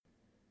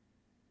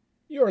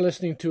You are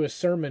listening to a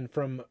sermon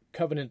from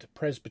Covenant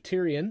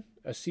Presbyterian,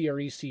 a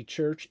CREC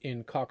church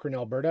in Cochrane,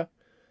 Alberta.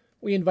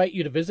 We invite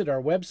you to visit our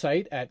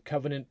website at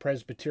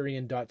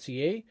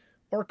covenantpresbyterian.ca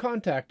or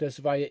contact us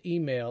via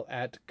email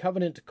at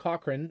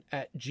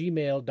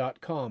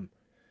covenantcochrane@gmail.com.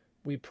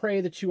 We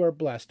pray that you are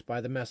blessed by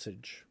the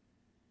message.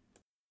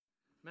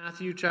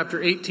 Matthew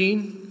chapter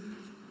 18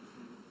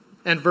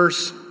 and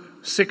verse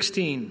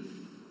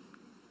 16.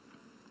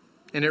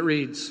 And it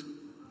reads,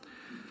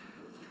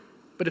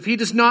 "But if he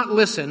does not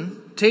listen,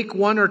 take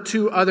one or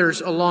two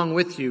others along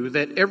with you,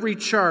 that every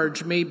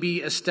charge may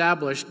be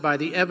established by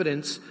the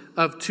evidence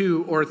of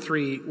 2 or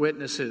 3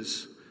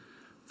 witnesses."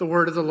 The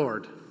word of the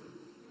Lord.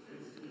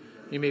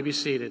 You may be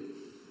seated.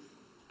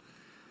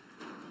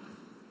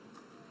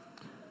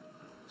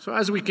 So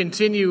as we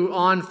continue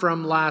on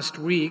from last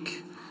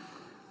week,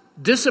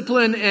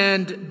 discipline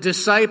and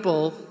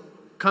disciple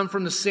come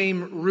from the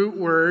same root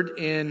word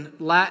in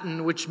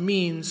Latin, which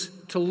means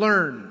to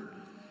learn.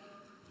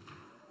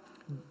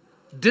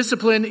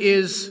 Discipline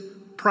is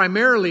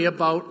primarily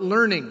about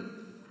learning.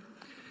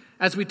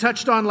 As we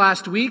touched on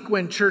last week,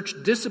 when church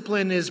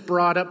discipline is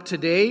brought up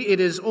today, it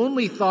is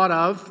only thought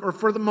of, or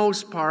for the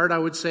most part, I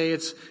would say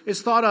it's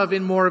thought of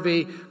in more of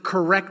a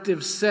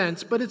corrective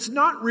sense, but it's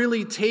not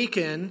really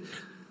taken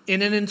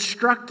in an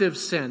instructive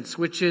sense,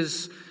 which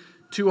is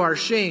to our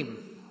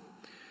shame.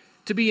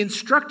 To be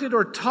instructed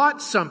or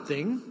taught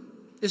something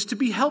is to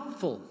be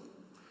helpful.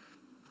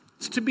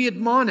 It's to be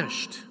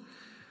admonished.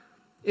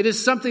 It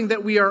is something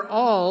that we are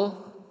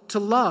all to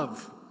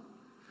love.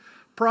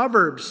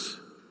 Proverbs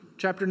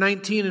chapter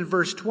 19 and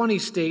verse 20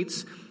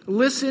 states,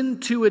 "Listen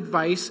to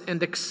advice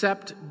and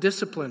accept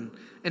discipline,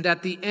 and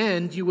at the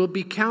end you will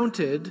be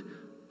counted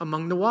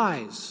among the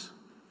wise."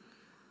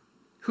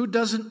 Who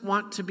doesn't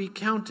want to be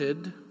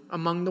counted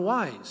among the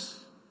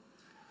wise?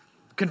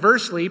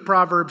 Conversely,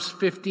 Proverbs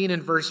 15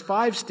 and verse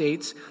 5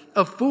 states,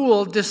 "A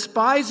fool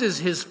despises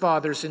his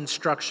father's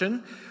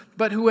instruction,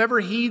 but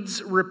whoever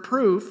heeds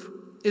reproof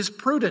is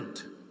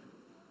prudent."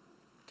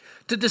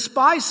 To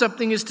despise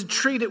something is to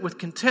treat it with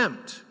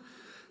contempt,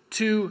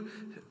 to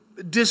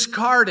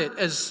discard it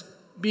as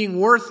being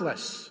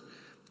worthless,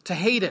 to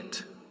hate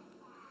it.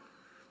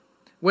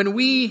 When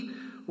we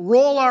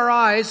roll our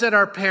eyes at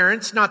our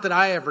parents, not that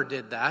I ever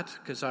did that,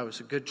 because I was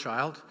a good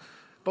child,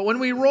 but when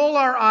we roll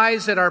our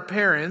eyes at our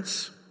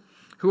parents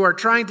who are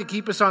trying to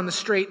keep us on the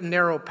straight and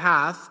narrow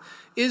path,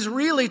 is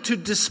really to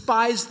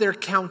despise their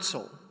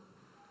counsel.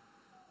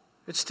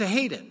 It's to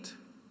hate it.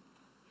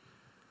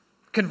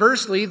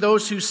 Conversely,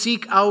 those who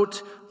seek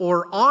out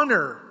or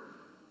honor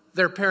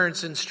their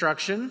parents'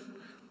 instruction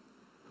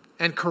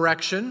and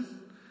correction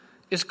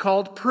is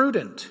called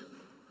prudent.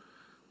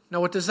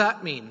 Now, what does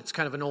that mean? It's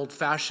kind of an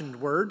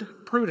old-fashioned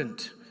word,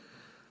 prudent.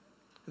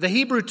 The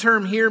Hebrew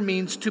term here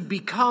means to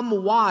become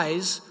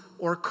wise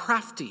or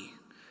crafty.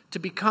 To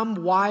become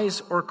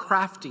wise or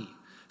crafty,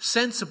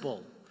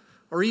 sensible,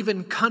 or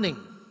even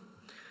cunning.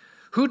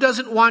 Who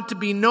doesn't want to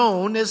be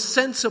known as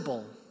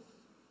sensible?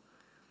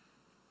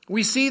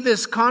 We see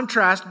this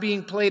contrast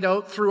being played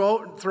out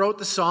throughout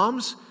the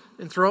Psalms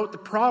and throughout the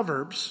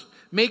Proverbs,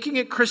 making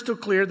it crystal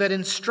clear that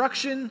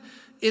instruction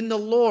in the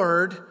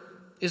Lord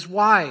is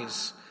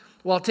wise,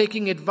 while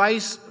taking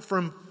advice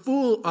from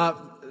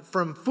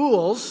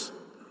fools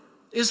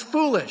is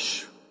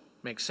foolish.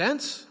 Makes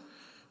sense?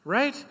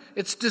 Right?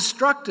 It's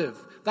destructive.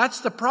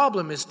 That's the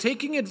problem, is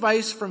taking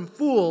advice from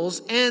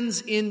fools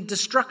ends in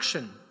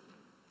destruction.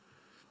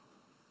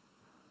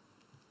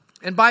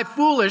 And by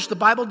foolish, the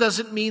Bible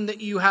doesn't mean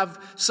that you have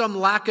some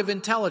lack of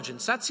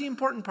intelligence. That's the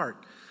important part.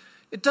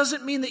 It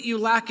doesn't mean that you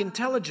lack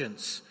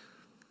intelligence,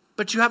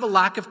 but you have a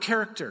lack of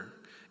character.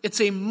 It's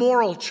a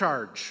moral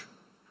charge.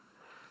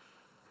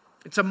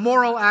 It's a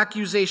moral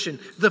accusation.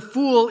 The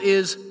fool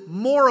is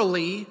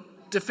morally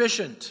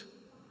deficient.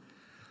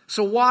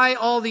 So why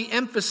all the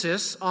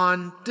emphasis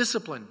on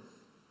discipline?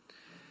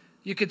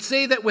 You could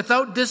say that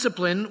without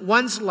discipline,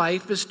 one's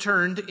life is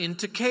turned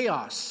into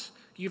chaos.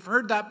 You've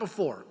heard that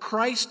before.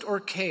 Christ or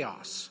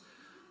chaos,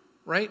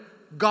 right?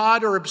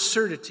 God or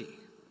absurdity.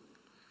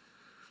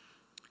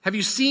 Have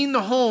you seen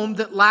the home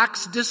that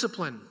lacks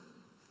discipline?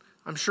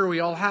 I'm sure we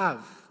all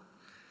have.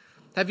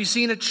 Have you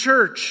seen a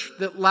church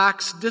that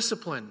lacks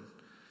discipline?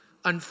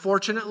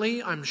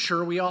 Unfortunately, I'm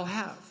sure we all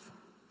have.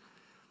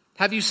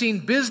 Have you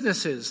seen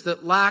businesses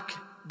that lack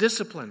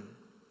discipline?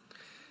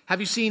 Have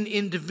you seen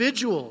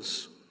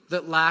individuals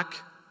that lack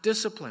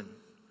discipline?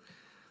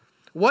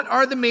 What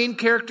are the main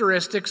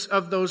characteristics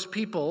of those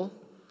people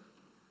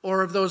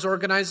or of those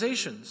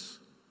organizations?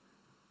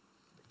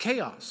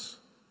 Chaos.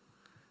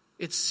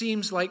 It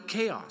seems like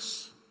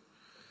chaos.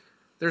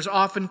 There's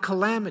often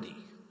calamity.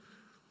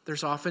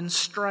 There's often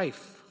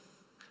strife.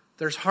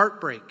 There's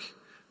heartbreak.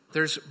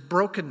 There's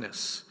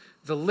brokenness.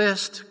 The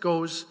list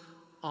goes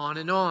on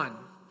and on.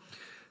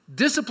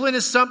 Discipline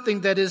is something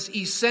that is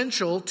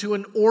essential to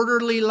an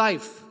orderly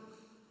life.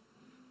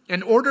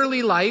 An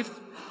orderly life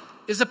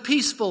is a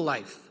peaceful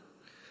life.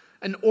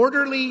 An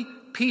orderly,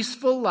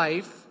 peaceful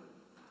life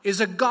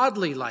is a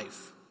godly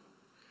life.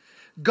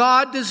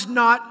 God does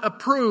not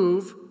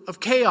approve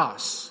of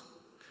chaos.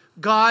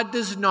 God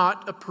does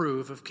not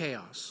approve of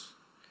chaos.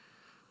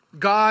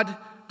 God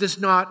does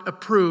not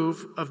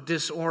approve of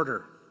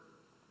disorder.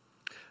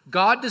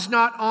 God does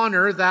not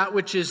honor that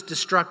which is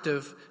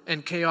destructive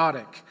and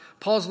chaotic.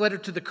 Paul's letter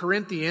to the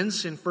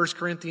Corinthians in 1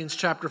 Corinthians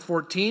chapter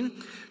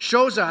 14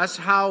 shows us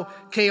how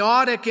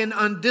chaotic and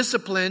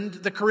undisciplined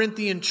the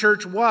Corinthian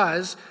church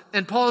was,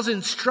 and Paul's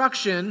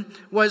instruction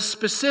was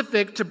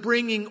specific to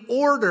bringing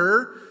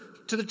order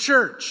to the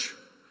church.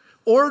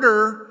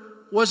 Order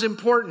was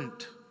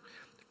important.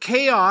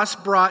 Chaos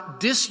brought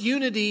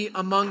disunity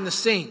among the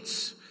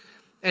saints,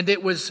 and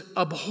it was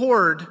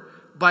abhorred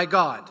by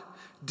God.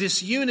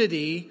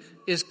 Disunity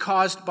is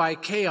caused by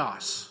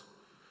chaos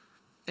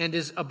and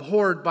is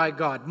abhorred by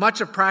God. Much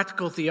of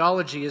practical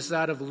theology is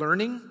that of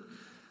learning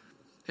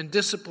and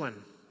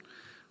discipline.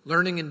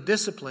 Learning and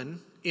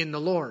discipline in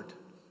the Lord.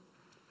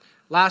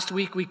 Last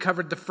week we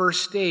covered the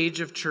first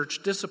stage of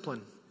church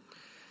discipline,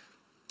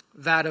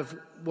 that of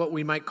what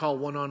we might call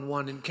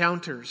one-on-one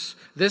encounters.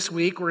 This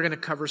week we're going to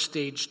cover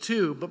stage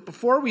 2. But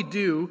before we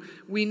do,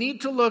 we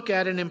need to look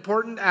at an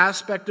important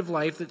aspect of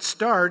life that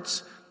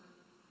starts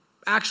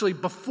actually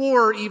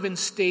before even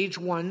stage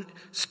 1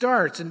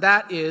 starts, and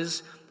that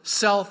is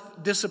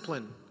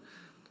self-discipline.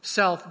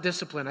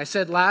 Self-discipline. I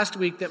said last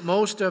week that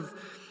most of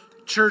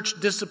church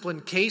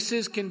discipline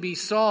cases can be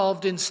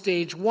solved in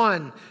stage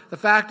 1. The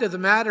fact of the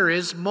matter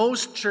is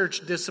most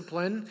church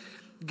discipline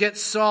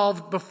gets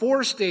solved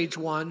before stage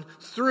 1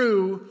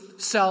 through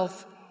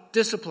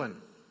self-discipline.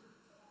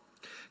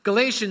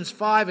 Galatians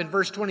 5 and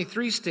verse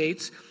 23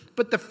 states,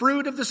 "But the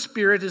fruit of the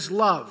Spirit is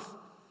love,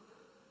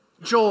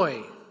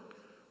 joy,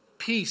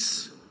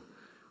 peace,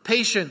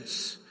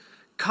 patience,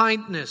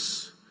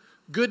 kindness,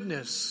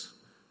 goodness,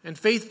 and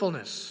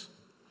faithfulness,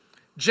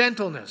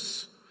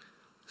 gentleness,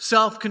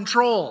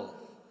 self-control.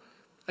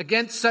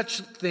 Against such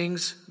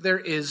things there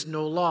is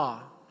no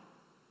law."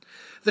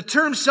 The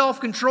term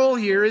self-control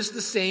here is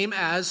the same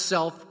as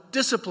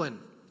self-discipline.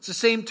 It's the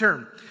same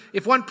term.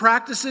 If one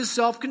practices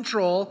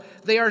self-control,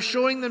 they are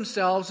showing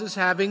themselves as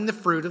having the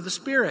fruit of the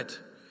Spirit.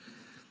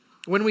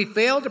 When we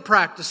fail to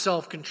practice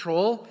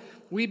self-control,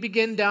 we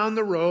begin down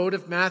the road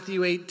of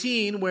Matthew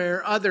 18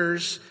 where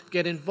others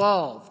get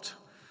involved.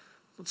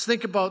 Let's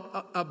think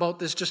about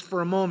this just for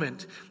a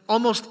moment.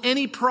 Almost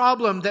any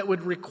problem that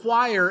would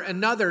require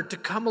another to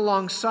come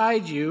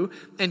alongside you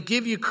and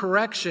give you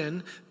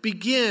correction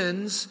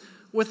begins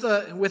with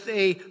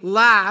a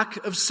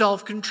lack of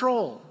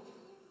self-control,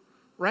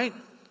 right?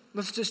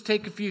 Let's just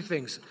take a few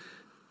things.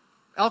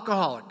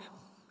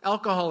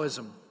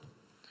 Alcoholism.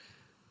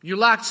 You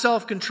lacked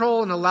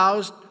self-control and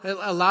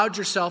allowed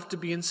yourself to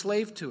be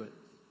enslaved to it.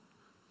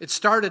 It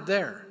started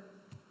there.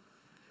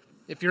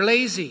 If you're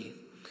lazy,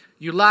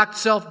 you lacked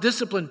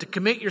self-discipline to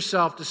commit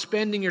yourself to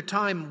spending your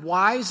time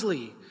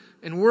wisely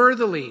and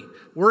worthily,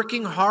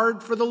 working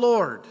hard for the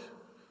Lord,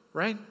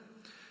 right?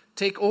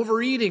 Take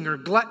overeating or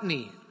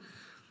gluttony.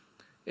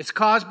 It's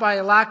caused by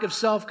a lack of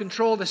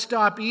self-control to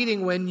stop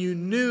eating when you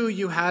knew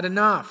you had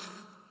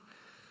enough.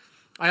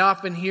 I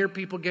often hear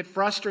people get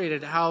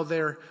frustrated how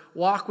their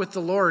walk with the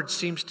Lord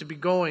seems to be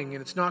going,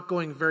 and it's not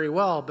going very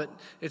well. But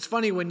it's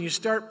funny, when you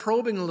start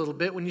probing a little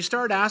bit, when you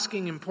start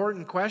asking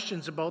important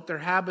questions about their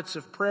habits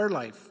of prayer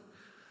life,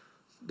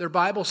 their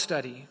Bible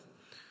study,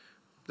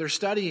 their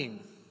studying,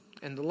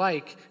 and the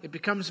like, it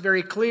becomes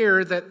very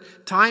clear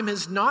that time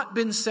has not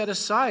been set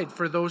aside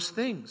for those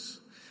things.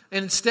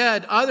 And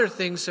instead, other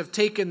things have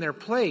taken their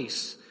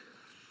place.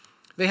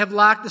 They have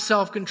lacked the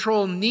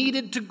self-control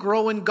needed to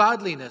grow in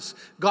godliness.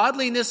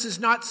 Godliness is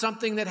not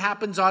something that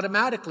happens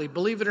automatically.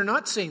 Believe it or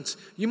not, saints,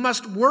 you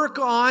must work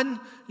on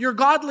your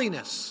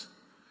godliness.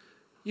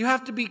 You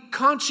have to be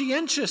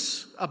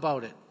conscientious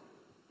about it,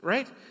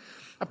 right?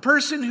 A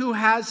person who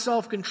has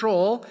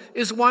self-control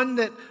is one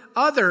that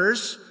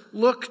others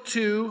look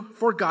to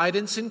for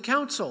guidance and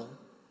counsel.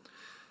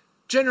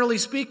 Generally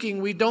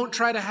speaking, we don't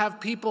try to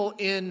have people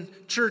in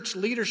church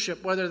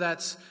leadership, whether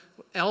that's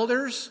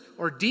elders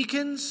or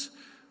deacons.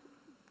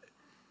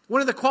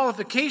 One of the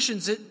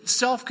qualifications,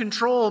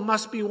 self-control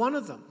must be one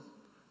of them,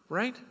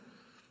 right?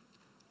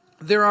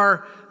 There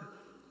are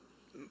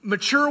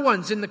mature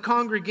ones in the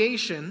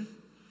congregation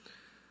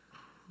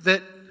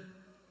that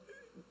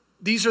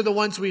these are the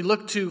ones we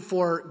look to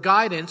for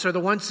guidance, or the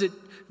ones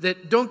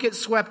that don't get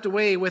swept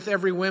away with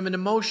every whim and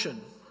emotion,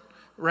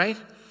 right?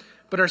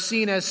 But are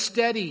seen as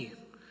steady.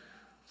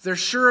 They're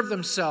sure of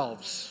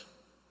themselves.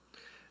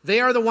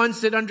 They are the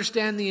ones that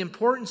understand the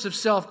importance of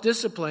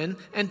self-discipline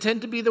and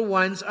tend to be the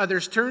ones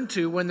others turn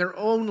to when their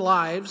own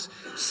lives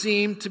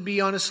seem to be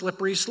on a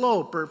slippery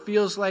slope or it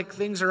feels like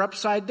things are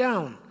upside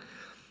down.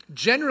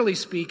 Generally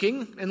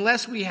speaking,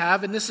 unless we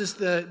have, and this is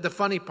the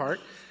funny part,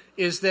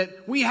 is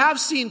that we have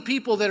seen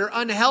people that are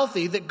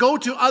unhealthy that go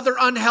to other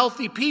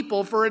unhealthy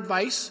people for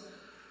advice,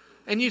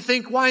 and you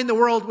think, why in the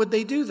world would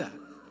they do that?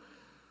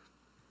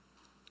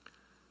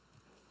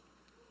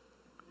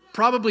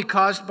 Probably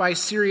caused by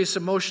serious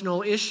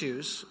emotional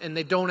issues, and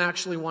they don't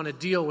actually want to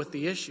deal with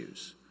the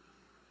issues,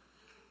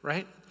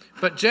 right?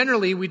 But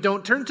generally, we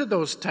don't turn to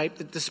those type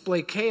that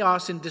display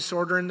chaos and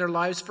disorder in their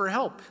lives for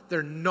help.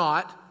 They're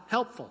not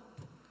helpful,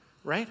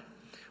 right?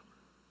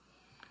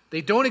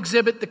 They don't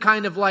exhibit the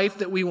kind of life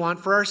that we want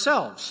for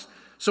ourselves.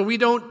 So we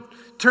don't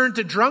turn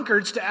to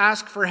drunkards to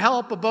ask for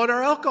help about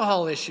our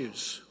alcohol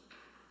issues,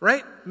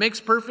 right? Makes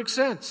perfect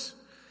sense.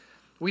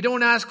 We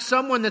don't ask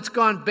someone that's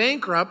gone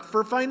bankrupt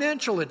for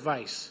financial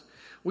advice.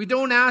 We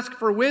don't ask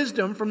for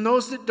wisdom from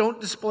those that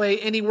don't display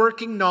any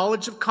working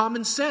knowledge of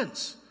common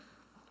sense,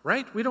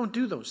 right? We don't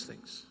do those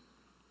things.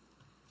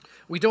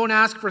 We don't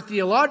ask for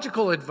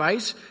theological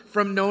advice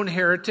from known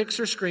heretics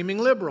or screaming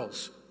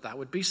liberals. That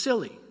would be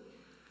silly.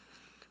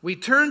 We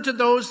turn to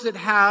those that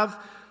have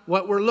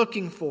what we're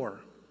looking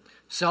for: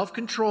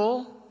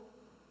 self-control,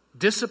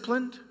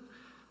 discipline,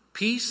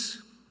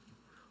 peace,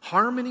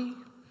 harmony,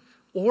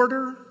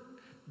 order,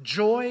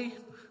 joy,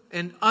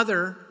 and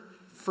other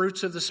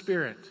fruits of the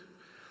Spirit.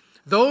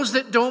 Those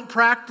that don't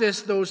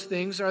practice those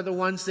things are the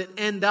ones that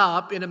end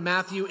up in a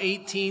Matthew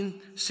 18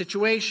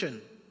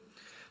 situation.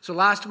 So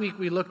last week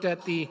we looked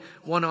at the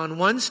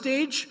one-on-one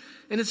stage,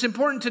 and it's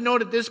important to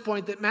note at this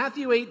point that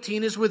Matthew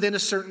 18 is within a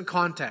certain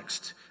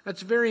context.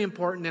 That's very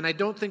important, and I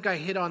don't think I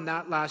hit on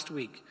that last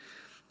week.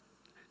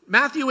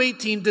 Matthew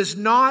 18 does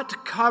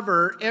not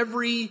cover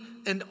every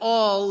and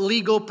all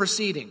legal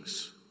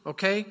proceedings,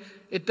 okay?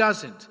 It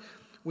doesn't.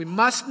 We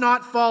must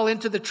not fall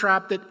into the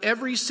trap that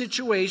every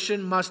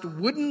situation must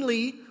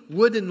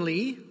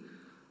woodenly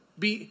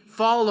be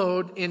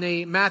followed in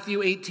a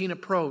Matthew 18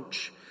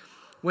 approach.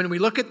 When we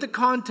look at the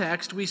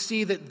context, we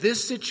see that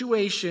this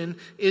situation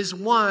is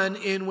one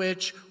in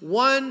which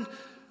one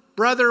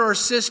brother or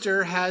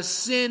sister has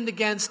sinned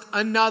against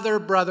another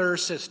brother or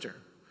sister.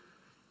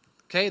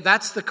 Okay,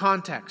 that's the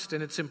context,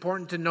 and it's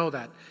important to know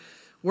that.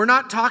 We're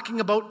not talking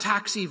about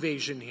tax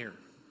evasion here,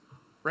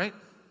 right?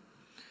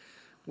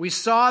 We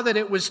saw that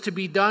it was to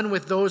be done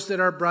with those that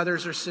are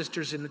brothers or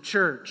sisters in the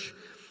church.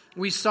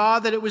 We saw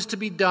that it was to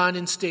be done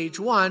in stage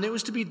one. It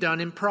was to be done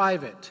in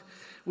private.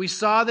 We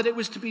saw that it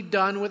was to be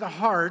done with a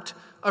heart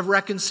of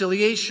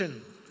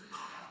reconciliation.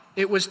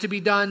 It was to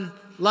be done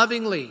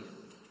lovingly,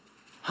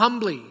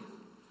 humbly,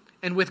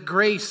 and with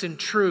grace and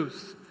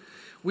truth.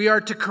 We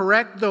are to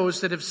correct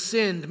those that have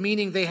sinned,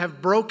 meaning they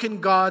have broken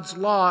God's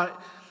law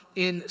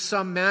in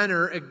some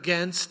manner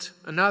against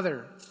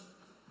another.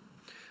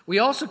 We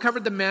also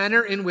covered the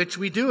manner in which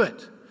we do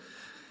it.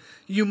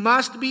 You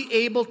must be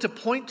able to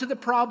point to the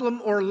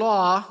problem or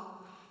law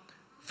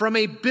from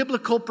a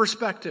biblical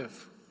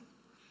perspective.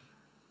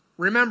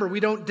 Remember, we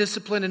don't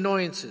discipline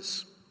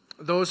annoyances.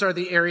 Those are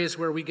the areas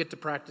where we get to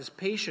practice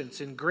patience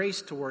and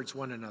grace towards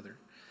one another.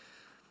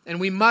 And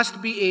we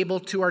must be able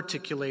to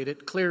articulate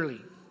it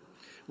clearly.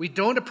 We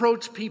don't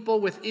approach people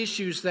with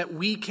issues that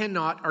we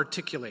cannot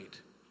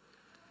articulate.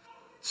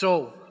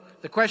 So,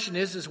 the question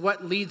is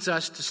what leads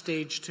us to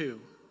stage 2?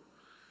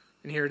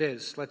 And here it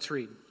is. Let's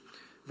read.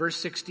 Verse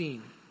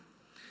 16.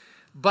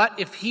 But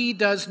if he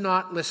does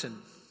not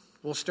listen,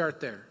 we'll start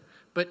there.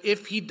 But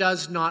if he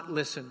does not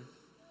listen.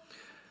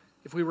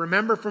 If we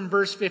remember from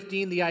verse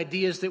 15, the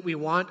idea is that we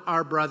want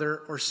our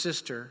brother or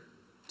sister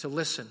to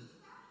listen,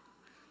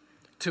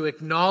 to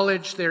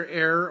acknowledge their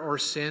error or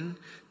sin,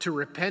 to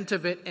repent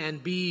of it,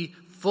 and be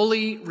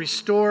fully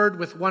restored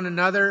with one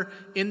another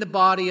in the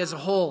body as a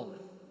whole.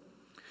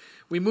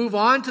 We move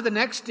on to the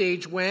next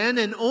stage when,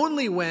 and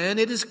only when,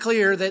 it is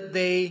clear that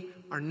they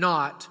are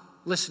not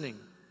listening.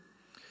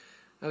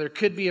 Now, there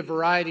could be a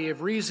variety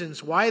of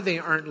reasons why they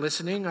aren't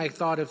listening. I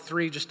thought of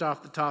 3 just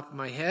off the top of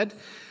my head.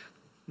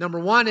 Number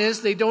 1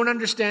 is they don't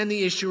understand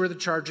the issue or the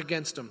charge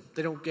against them.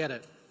 They don't get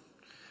it.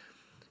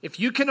 If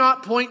you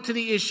cannot point to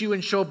the issue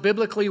and show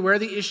biblically where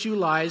the issue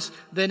lies,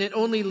 then it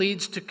only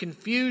leads to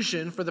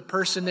confusion for the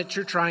person that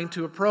you're trying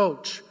to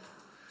approach.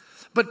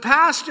 But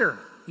pastor,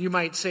 you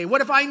might say,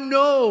 what if I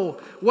know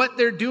what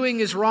they're doing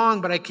is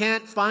wrong, but I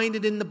can't find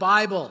it in the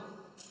Bible?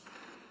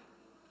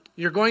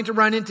 You're going to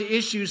run into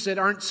issues that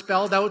aren't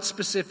spelled out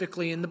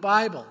specifically in the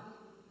Bible.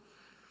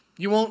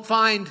 You won't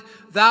find,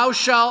 thou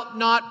shalt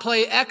not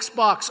play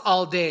Xbox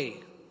all day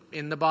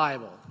in the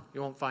Bible.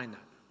 You won't find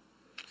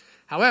that.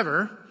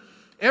 However,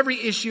 every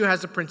issue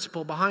has a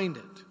principle behind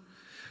it.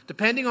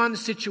 Depending on the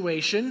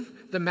situation,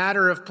 the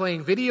matter of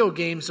playing video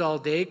games all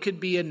day could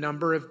be a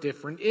number of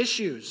different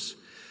issues.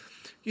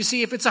 You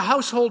see, if it's a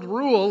household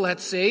rule,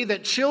 let's say,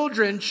 that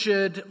children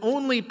should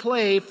only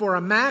play for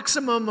a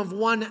maximum of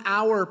 1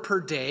 hour per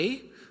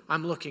day.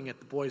 I'm looking at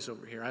the boys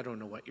over here. I don't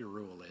know what your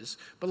rule is.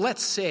 But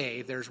let's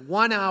say there's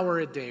 1 hour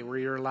a day where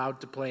you're allowed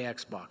to play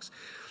Xbox.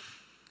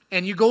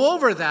 And you go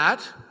over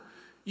that,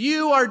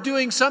 you are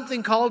doing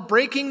something called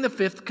breaking the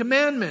 5th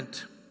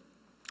commandment.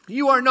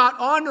 You are not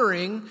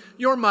honoring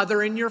your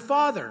mother and your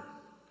father.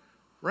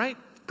 Right?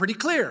 Pretty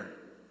clear.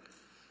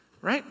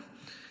 Right?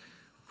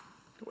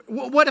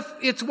 What if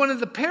it's one of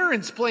the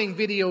parents playing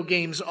video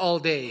games all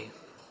day?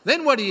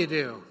 Then what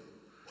do?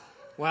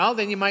 Well,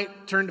 then you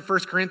might turn to 1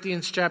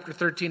 Corinthians chapter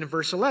 13 and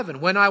verse 11.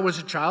 When I was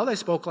a child, I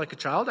spoke like a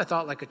child, I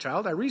thought like a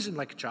child, I reasoned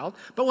like a child.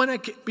 But when I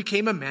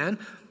became a man,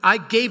 I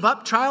gave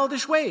up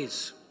childish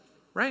ways.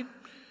 Right?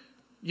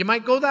 You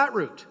might go that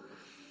route.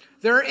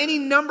 There are any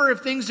number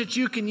of things that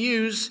you can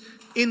use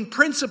in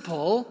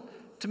principle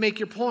to make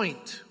your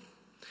point.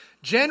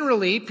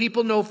 Generally,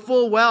 people know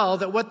full well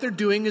that what they're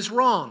doing is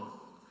wrong.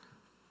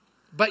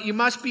 But you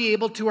must be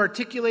able to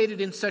articulate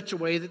it in such a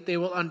way that they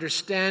will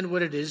understand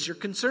what it is you're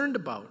concerned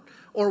about,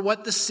 or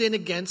what the sin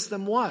against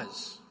them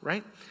was,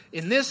 right?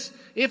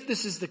 If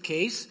this is the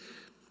case,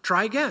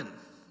 try again.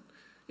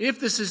 If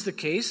this is the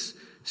case,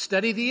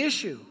 study the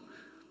issue.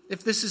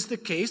 If this is the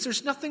case,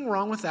 there's nothing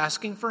wrong with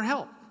asking for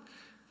help.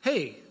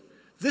 Hey,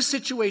 this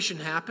situation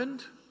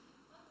happened.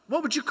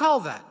 What would you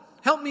call that?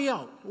 Help me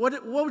out.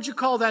 What would you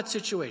call that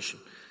situation?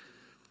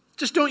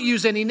 Just don't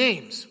use any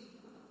names.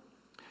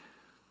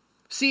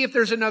 See if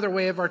there's another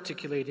way of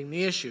articulating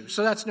the issue.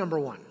 So that's number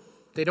one.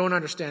 They don't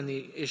understand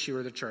the issue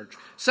or the charge.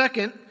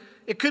 Second,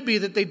 it could be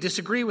that they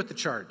disagree with the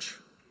charge.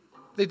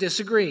 They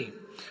disagree.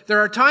 There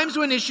are times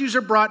when issues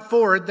are brought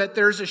forward that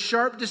there's a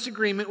sharp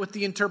disagreement with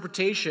the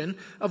interpretation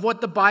of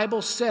what the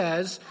Bible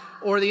says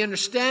or the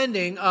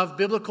understanding of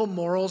biblical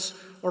morals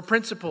or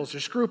principles or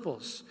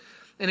scruples.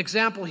 An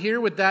example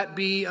here would that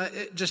be,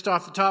 just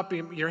off the top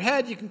of your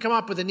head, you can come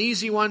up with an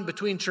easy one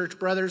between church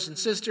brothers and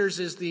sisters,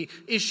 is the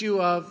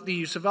issue of the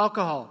use of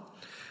alcohol.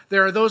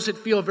 There are those that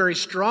feel very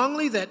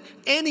strongly that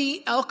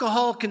any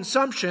alcohol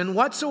consumption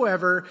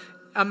whatsoever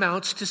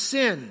amounts to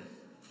sin.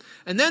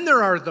 And then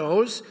there are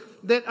those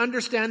that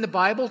understand the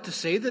Bible to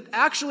say that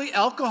actually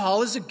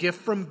alcohol is a gift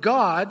from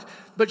God,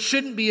 but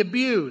shouldn't be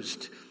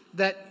abused,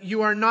 that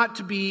you are not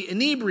to be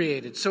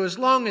inebriated. So as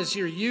long as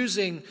you're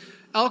using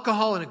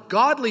alcohol in a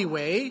godly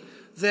way,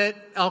 that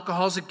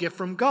alcohol is a gift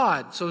from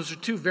God. So those are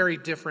two very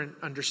different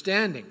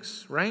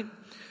understandings, right?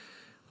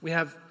 We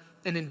have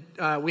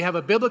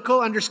a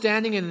biblical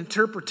understanding and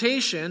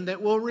interpretation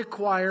that will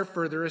require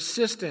further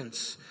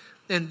assistance.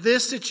 And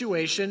this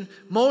situation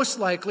most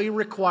likely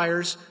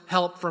requires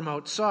help from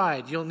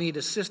outside. You'll need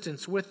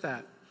assistance with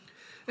that.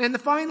 And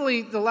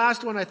finally, the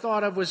last one I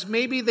thought of was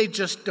maybe they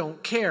just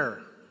don't care,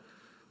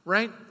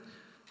 right?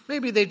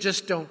 Maybe they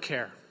just don't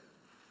care.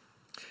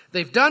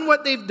 They've done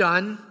what they've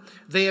done.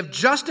 They have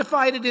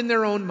justified it in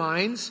their own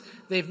minds.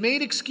 They've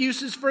made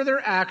excuses for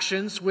their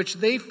actions, which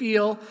they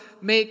feel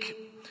make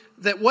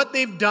that what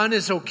they've done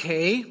is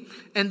okay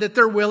and that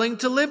they're willing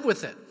to live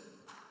with it.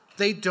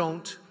 They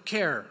don't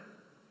care.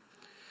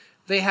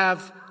 They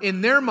have,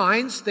 in their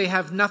minds, they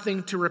have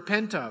nothing to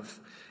repent of.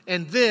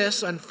 And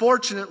this,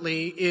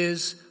 unfortunately,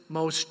 is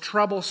most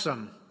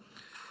troublesome,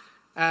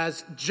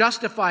 as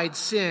justified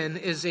sin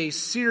is a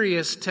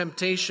serious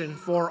temptation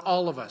for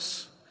all of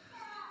us.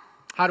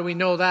 How do we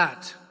know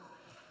that?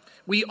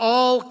 We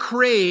all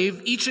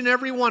crave, each and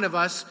every one of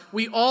us,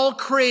 we all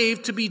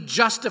crave to be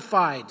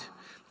justified,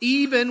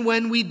 even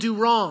when we do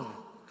wrong.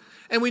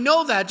 And we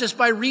know that just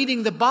by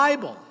reading the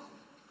Bible.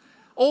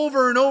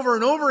 Over and over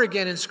and over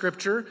again in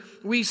Scripture,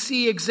 we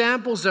see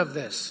examples of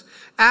this.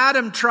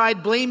 Adam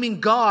tried blaming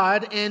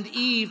God and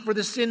Eve for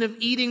the sin of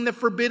eating the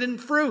forbidden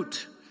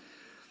fruit.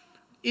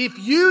 If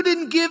you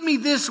didn't give me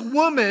this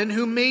woman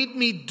who made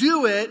me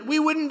do it, we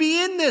wouldn't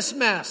be in this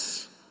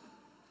mess.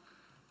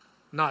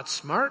 Not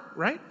smart,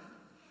 right?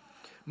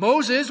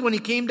 Moses, when he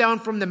came down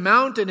from the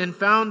mountain and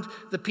found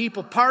the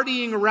people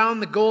partying around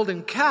the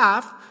golden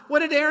calf, what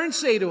did Aaron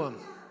say to him?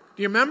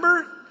 Do you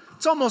remember?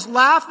 It's almost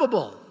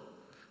laughable,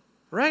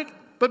 right?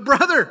 But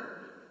brother,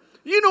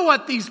 you know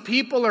what these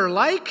people are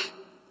like?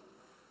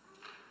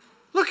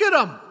 Look at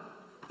them.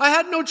 I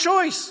had no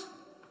choice.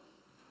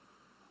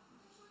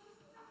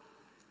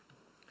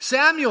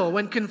 Samuel,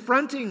 when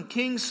confronting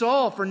King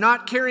Saul for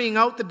not carrying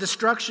out the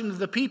destruction of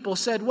the people,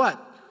 said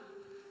what?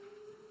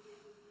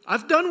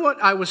 I've done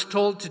what I was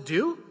told to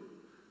do.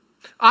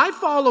 I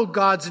follow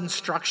God's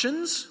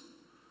instructions.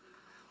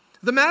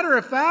 The matter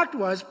of fact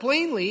was,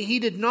 plainly, he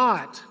did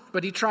not,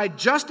 but he tried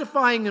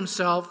justifying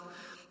himself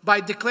by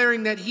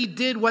declaring that he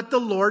did what the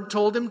Lord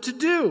told him to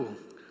do.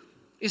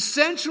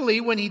 Essentially,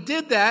 when he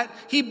did that,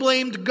 he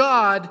blamed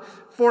God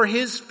for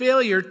his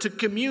failure to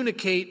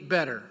communicate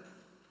better.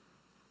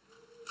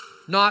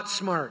 Not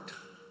smart.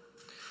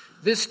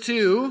 This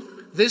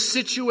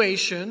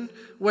situation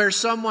where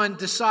someone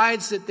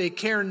decides that they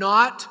care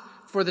not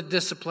for the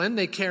discipline,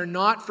 they care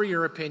not for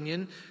your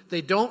opinion,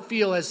 they don't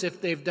feel as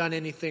if they've done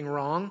anything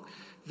wrong,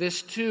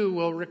 this too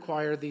will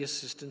require the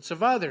assistance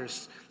of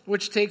others.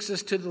 Which takes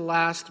us to the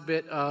last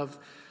bit of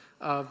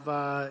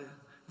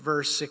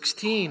verse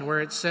 16,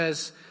 where it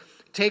says,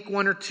 take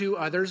one or two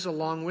others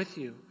along with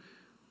you,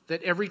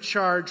 that every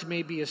charge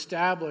may be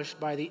established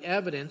by the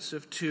evidence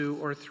of 2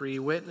 or 3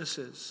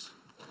 witnesses.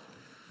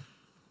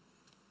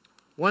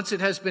 Once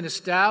it has been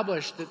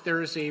established that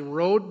there is a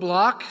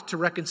roadblock to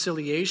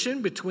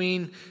reconciliation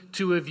between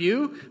two of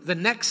you, the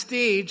next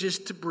stage is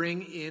to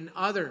bring in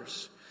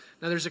others.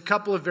 Now there's a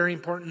couple of very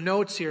important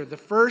notes here. The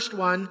first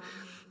one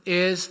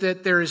is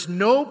that there is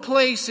no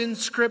place in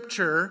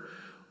Scripture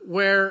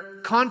where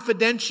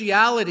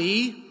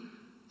confidentiality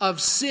of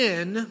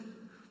sin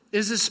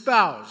is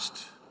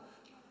espoused,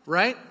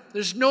 right?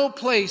 There's no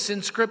place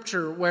in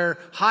Scripture where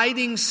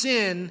hiding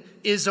sin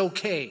is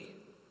okay.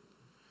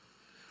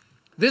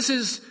 This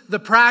is the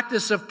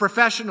practice of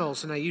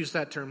professionals, and I use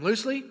that term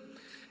loosely,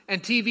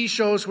 and TV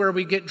shows where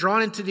we get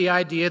drawn into the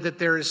idea that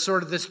there is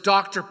sort of this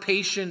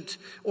doctor-patient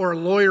or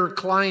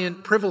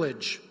lawyer-client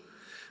privilege.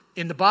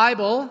 In the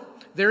Bible,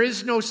 there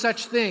is no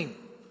such thing.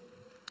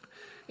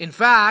 In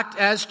fact,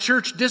 as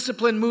church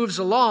discipline moves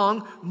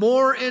along,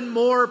 more and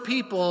more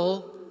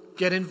people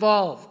get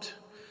involved.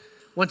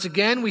 Once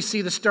again, we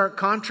see the stark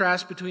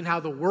contrast between how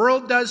the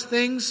world does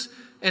things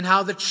and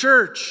how the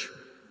church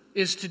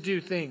is to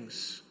do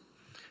things.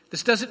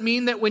 This doesn't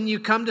mean that when you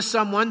come to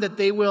someone that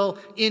they will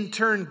in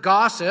turn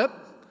gossip,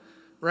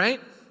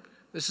 right?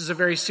 This is a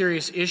very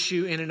serious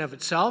issue in and of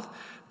itself.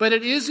 But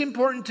it is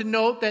important to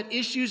note that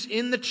issues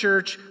in the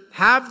church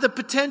have the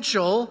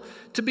potential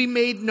to be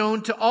made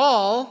known to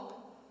all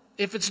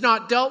if it's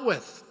not dealt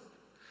with.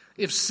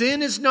 If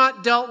sin is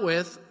not dealt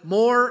with,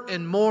 more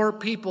and more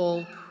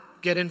people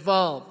get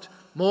involved.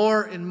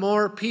 More and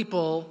more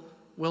people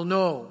will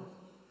know.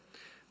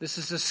 This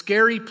is a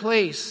scary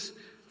place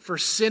for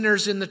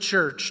sinners in the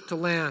church to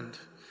land.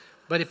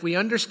 But if we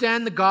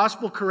understand the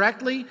gospel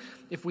correctly,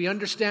 if we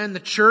understand the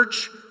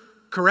church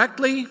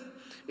correctly,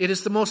 it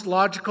is the most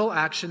logical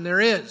action there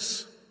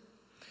is.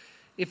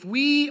 If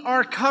we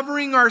are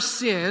covering our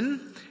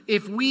sin,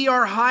 if we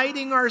are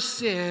hiding our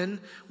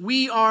sin,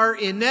 we are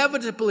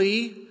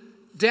inevitably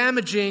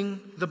damaging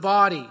the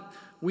body.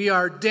 We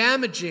are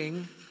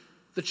damaging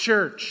the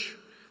church.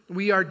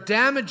 We are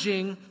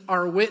damaging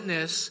our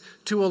witness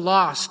to a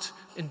lost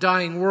and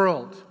dying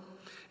world.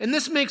 And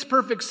this makes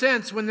perfect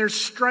sense when there's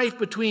strife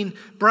between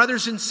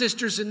brothers and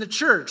sisters in the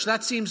church.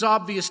 That seems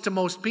obvious to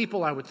most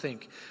people, I would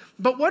think.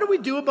 But what do we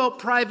do about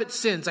private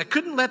sins? I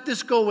couldn't let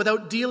this go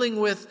without dealing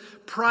with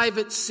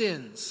private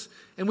sins.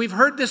 And we've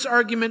heard this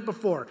argument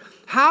before.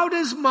 How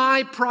does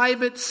my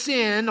private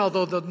sin,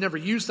 although they'll never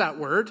use that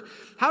word,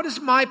 how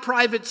does my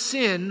private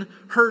sin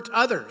hurt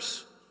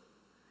others?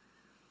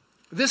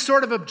 This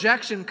sort of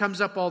objection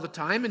comes up all the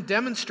time and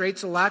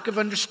demonstrates a lack of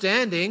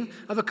understanding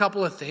of a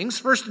couple of things.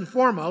 First and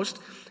foremost,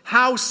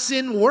 how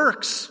sin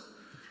works.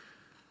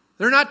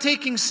 They're not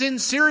taking sin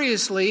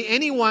seriously,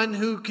 anyone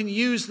who can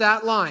use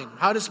that line.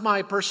 How does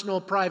my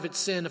personal private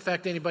sin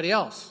affect anybody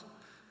else?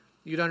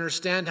 You'd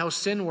understand how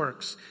sin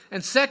works.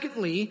 And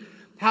secondly,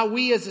 how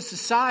we as a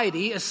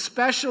society,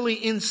 especially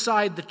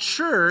inside the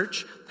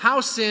church,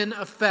 how sin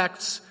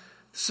affects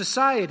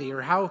society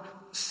or how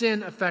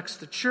sin affects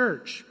the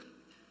church.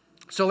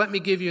 So let me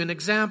give you an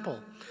example.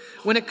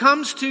 When it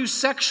comes to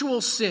sexual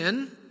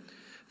sin,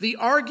 the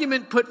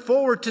argument put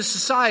forward to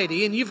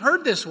society, and you've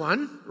heard this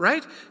one,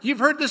 right? You've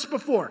heard this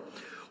before.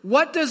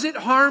 What does it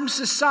harm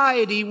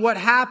society what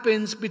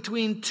happens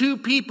between two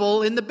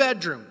people in the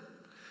bedroom?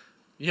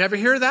 You ever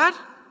hear that?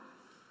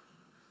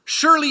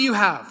 Surely you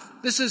have.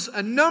 This is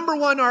a number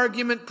one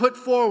argument put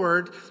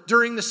forward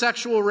during the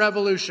sexual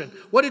revolution.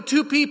 What do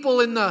two people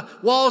in the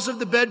walls of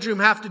the bedroom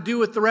have to do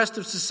with the rest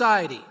of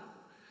society?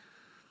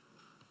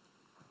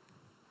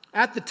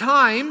 At the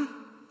time,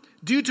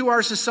 due to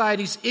our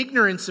society's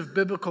ignorance of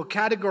biblical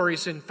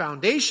categories and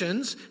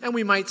foundations, and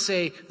we might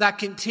say that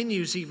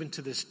continues even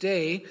to this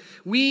day,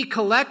 we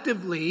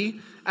collectively,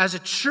 as a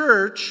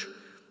church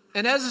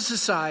and as a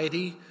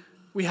society,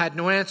 we had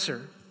no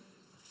answer.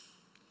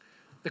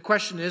 The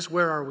question is,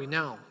 where are we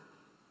now?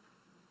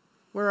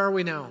 Where are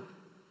we now?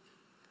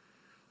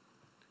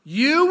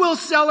 You will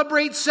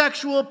celebrate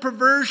sexual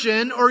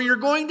perversion or you're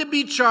going to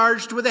be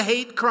charged with a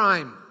hate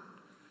crime.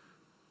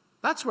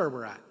 That's where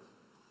we're at.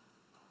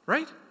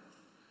 Right?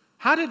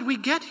 How did we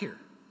get here?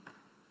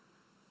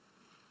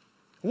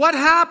 What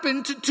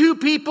happened to two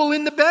people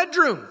in the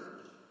bedroom?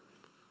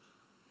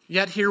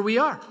 Yet here we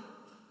are.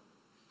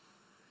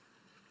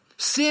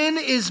 Sin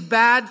is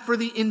bad for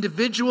the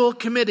individual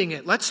committing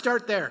it. Let's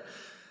start there.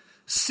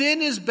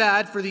 Sin is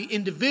bad for the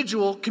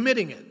individual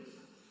committing it.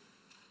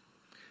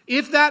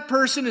 If that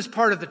person is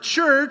part of the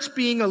church,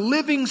 being a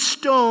living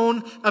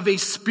stone of a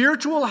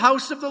spiritual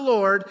house of the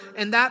Lord,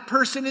 and that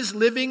person is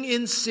living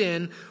in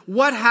sin,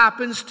 what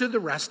happens to the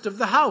rest of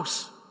the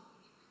house?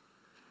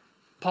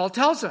 Paul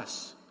tells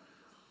us,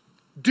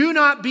 do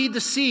not be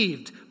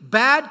deceived.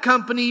 Bad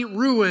company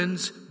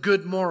ruins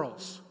good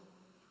morals.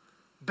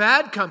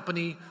 Bad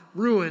company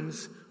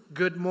ruins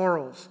good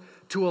morals.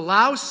 To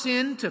allow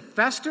sin to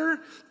fester,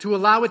 to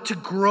allow it to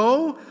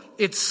grow,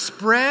 it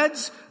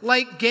spreads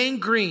like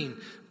gangrene.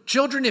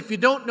 Children, if you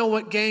don't know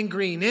what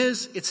gangrene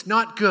is, it's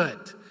not good.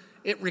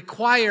 It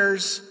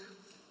requires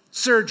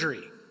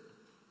surgery.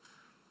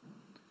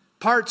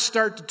 Parts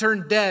start to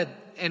turn dead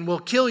and will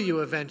kill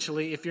you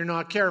eventually if you're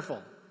not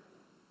careful.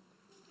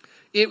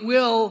 It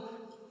will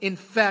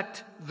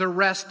infect the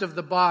rest of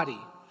the body.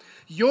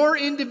 Your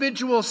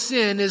individual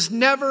sin is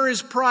never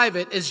as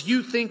private as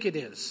you think it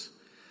is.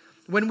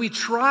 When we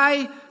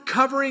try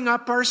covering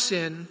up our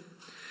sin,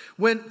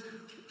 when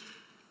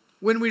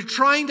we're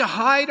trying to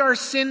hide our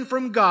sin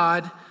from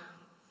God,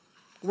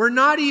 we're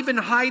not even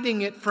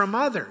hiding it from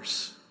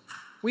others.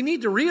 We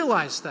need to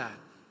realize that.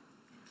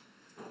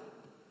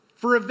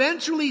 For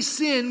eventually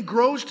sin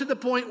grows to the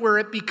point where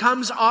it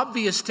becomes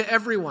obvious to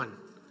everyone.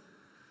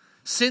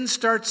 Sin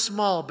starts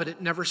small, but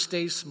it never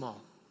stays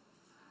small.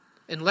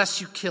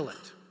 Unless you kill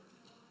it.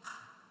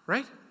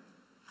 Right?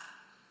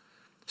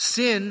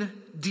 Sin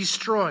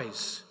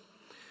destroys.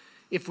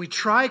 If we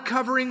try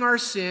covering our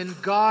sin,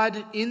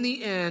 God, in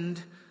the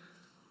end,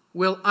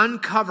 will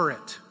uncover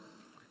it.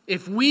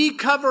 If we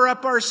cover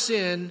up our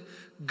sin,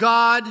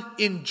 God,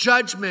 in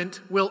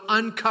judgment, will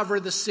uncover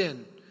the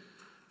sin.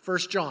 1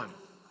 John,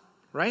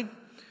 right?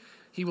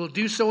 He will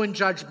do so in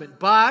judgment.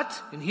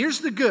 But, and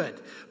here's the good,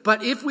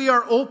 but if we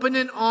are open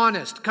and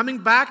honest, coming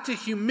back to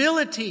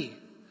humility,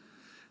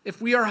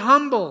 if we are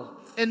humble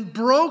and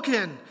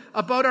broken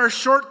about our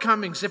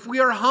shortcomings, if we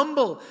are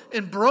humble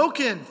and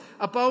broken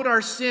about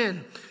our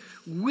sin,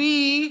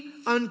 we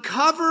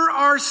uncover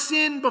our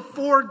sin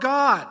before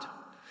God.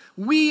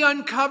 We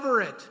uncover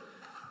it.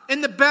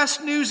 And the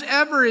best news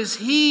ever is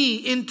He,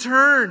 in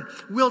turn,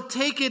 will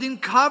take it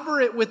and cover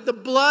it with the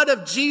blood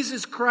of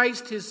Jesus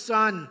Christ, His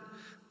Son,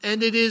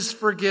 and it is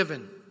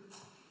forgiven.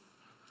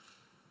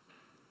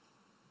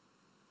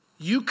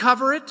 You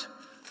cover it,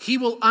 He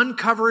will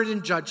uncover it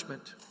in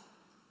judgment.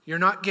 You're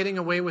not getting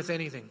away with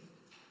anything.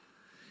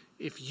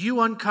 If you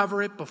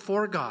uncover it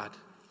before God,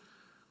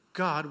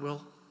 God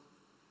will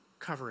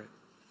cover it,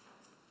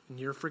 and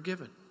you're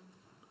forgiven.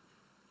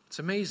 It's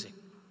amazing.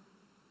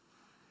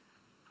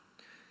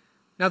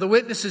 Now, the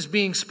witnesses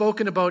being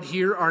spoken about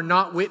here are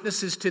not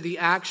witnesses to the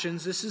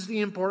actions. This is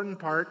the important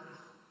part,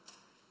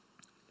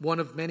 one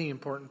of many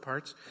important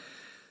parts.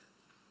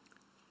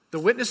 The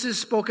witnesses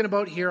spoken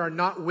about here are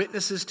not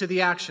witnesses to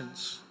the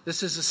actions.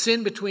 This is a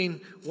sin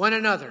between one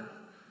another,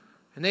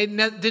 and they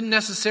didn't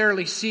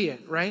necessarily see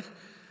it, right?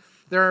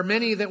 There are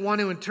many that want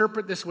to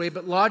interpret this way,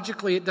 but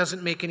logically it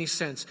doesn't make any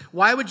sense.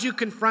 Why would you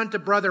confront a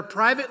brother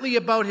privately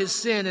about his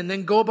sin and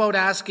then go about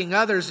asking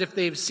others if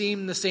they've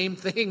seen the same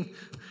thing?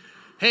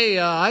 Hey,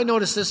 I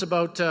noticed this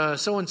about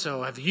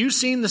so-and-so. Have you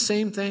seen the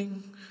same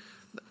thing?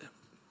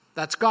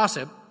 That's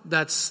gossip.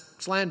 That's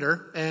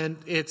slander. And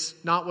it's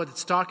not what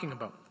it's talking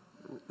about,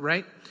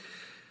 right?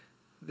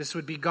 This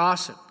would be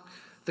gossip.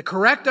 The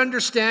correct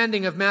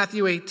understanding of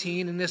Matthew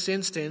 18 in this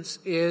instance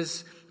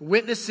is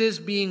witnesses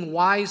being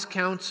wise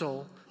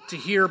counsel to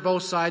hear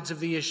both sides of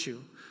the issue.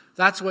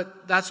 That's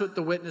what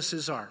the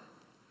witnesses are.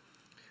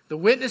 The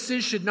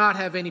witnesses should not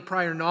have any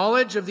prior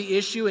knowledge of the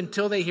issue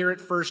until they hear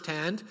it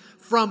firsthand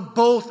from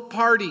both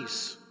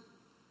parties.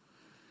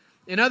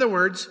 In other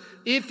words,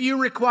 if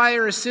you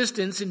require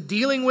assistance in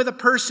dealing with a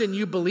person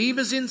you believe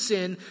is in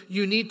sin,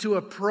 you need to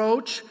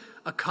approach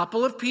a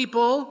couple of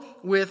people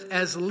with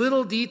as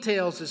little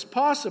details as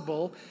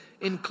possible,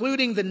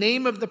 including the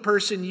name of the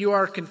person you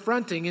are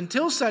confronting,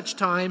 until such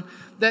time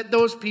that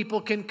those people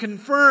can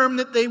confirm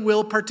that they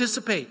will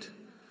participate.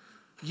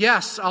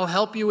 Yes, I'll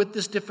help you with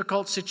this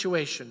difficult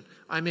situation.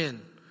 I'm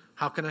in.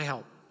 How can I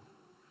help?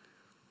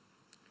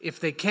 If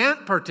they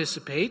can't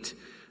participate,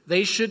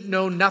 they should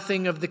know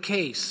nothing of the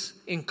case,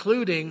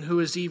 including who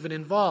is even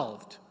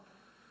involved.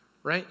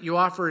 Right? You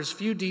offer as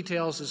few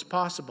details as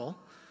possible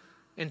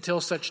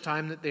until such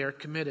time that they are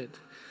committed.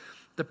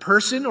 The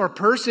person or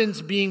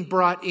persons being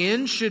brought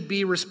in should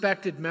be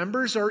respected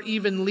members or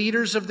even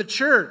leaders of the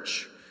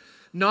church,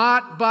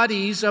 not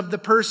buddies of the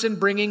person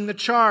bringing the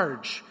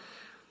charge.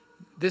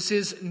 This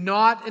is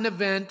not an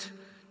event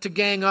to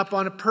gang up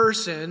on a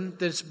person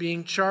that's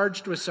being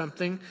charged with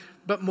something,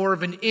 but more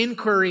of an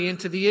inquiry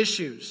into the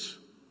issues.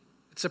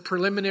 It's a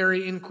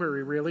preliminary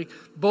inquiry, really.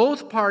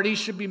 Both parties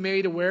should be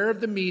made aware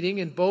of the meeting,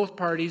 and both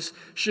parties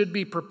should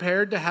be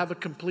prepared to have a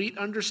complete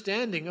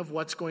understanding of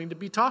what's going to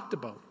be talked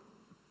about.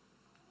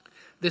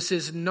 This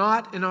is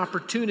not an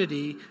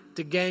opportunity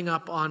to gang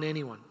up on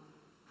anyone.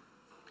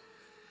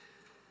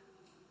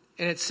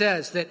 And it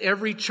says that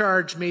every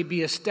charge may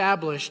be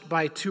established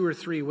by 2 or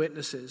 3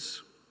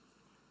 witnesses.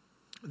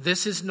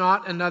 This is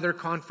not another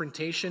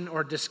confrontation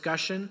or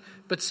discussion,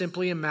 but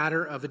simply a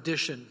matter of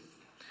addition.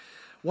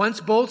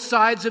 Once both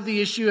sides of the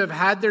issue have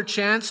had their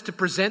chance to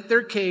present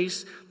their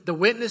case, the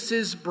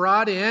witnesses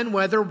brought in,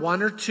 whether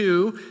 1 or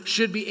 2,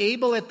 should be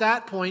able at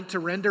that point to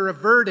render a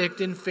verdict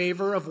in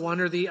favor of one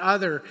or the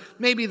other.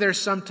 Maybe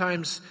there's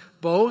sometimes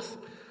both.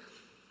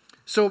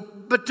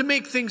 But to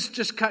make things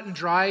just cut and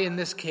dry in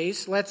this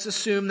case, let's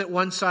assume that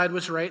one side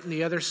was right and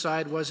the other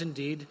side was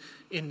indeed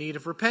in need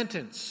of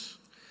repentance.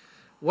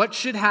 What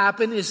should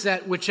happen is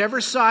that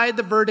whichever side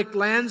the verdict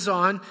lands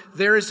on,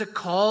 there is a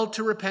call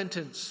to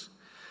repentance.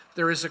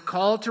 There is a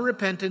call to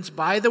repentance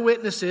by the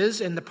witnesses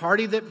and the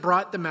party that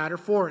brought the matter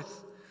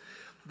forth.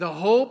 The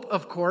hope,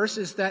 of course,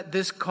 is that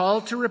this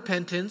call to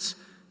repentance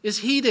is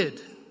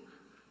heeded.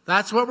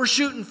 That's what we're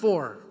shooting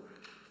for.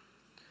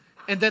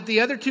 And that the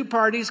other 2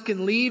 parties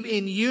can leave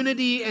in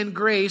unity and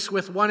grace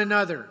with one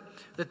another.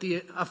 That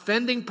the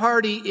offending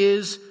party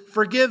is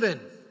forgiven.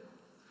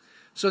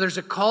 So there's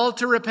a call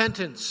to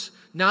repentance.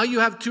 Now you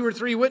have 2 or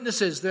 3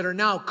 witnesses that are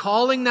now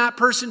calling that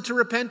person to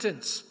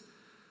repentance.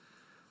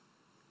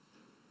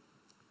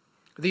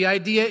 The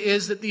idea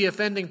is that the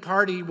offending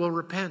party will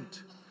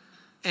repent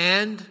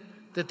and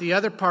that the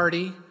other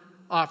party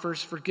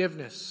offers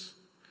forgiveness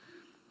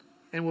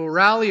and will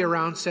rally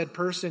around said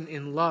person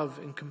in love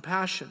and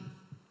compassion.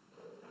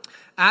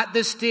 At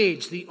this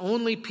stage, the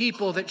only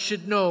people that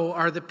should know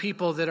are the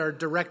people that are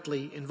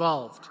directly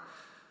involved.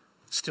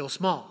 It's still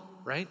small,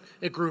 right?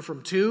 It grew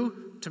from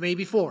 2 to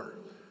maybe 4.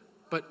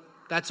 But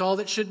that's all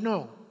that should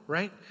know,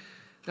 right?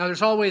 Now,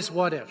 there's always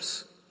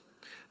what-ifs.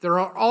 There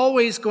are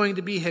always going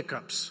to be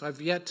hiccups.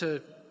 I've yet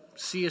to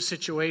see a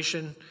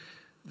situation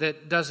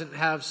that doesn't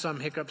have some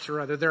hiccups or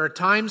other. There are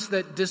times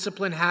that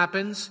discipline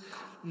happens,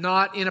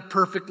 not in a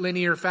perfect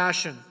linear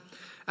fashion.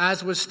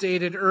 As was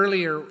stated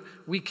earlier,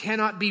 we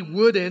cannot be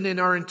wooden in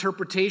our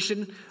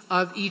interpretation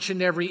of each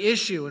and every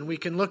issue. And we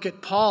can look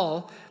at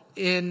Paul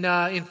in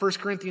 1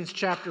 Corinthians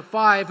chapter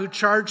 5, who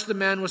charged the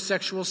man with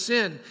sexual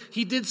sin.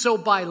 He did so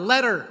by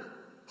letter.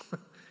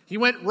 He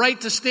went right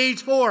to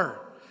stage 4,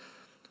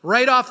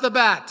 right off the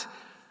bat.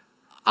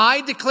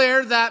 I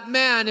declare that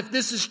man, if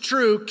this is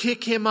true,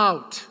 kick him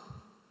out.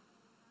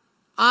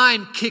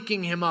 I'm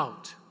kicking him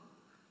out.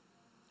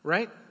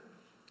 Right?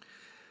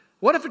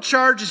 What if a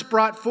charge is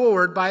brought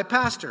forward by a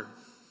pastor?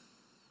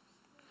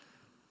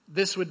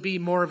 This would be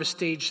more of a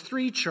stage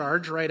 3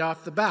 charge right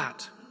off the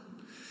bat.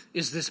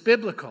 Is this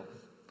biblical?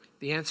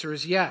 The answer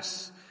is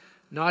yes.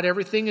 Not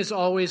everything is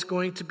always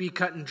going to be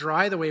cut and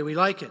dry the way we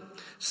like it.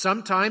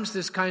 Sometimes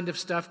this kind of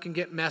stuff can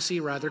get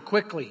messy rather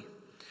quickly.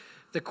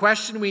 The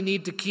question we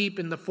need to keep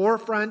in the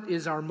forefront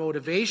is our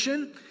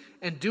motivation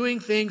and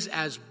doing things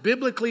as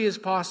biblically as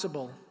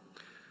possible.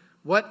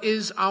 What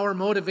is our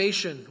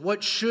motivation?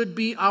 What should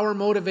be our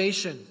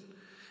motivation?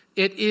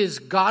 It is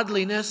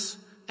godliness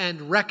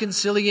and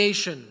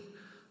reconciliation.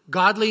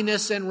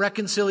 Godliness and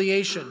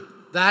reconciliation.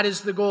 That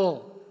is the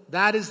goal.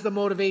 That is the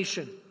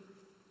motivation.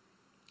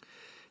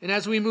 And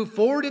as we move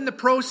forward in the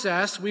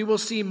process, we will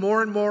see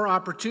more and more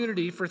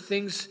opportunity for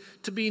things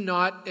to be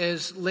not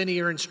as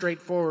linear and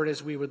straightforward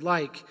as we would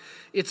like.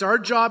 It's our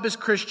job as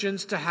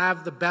Christians to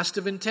have the best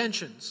of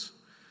intentions.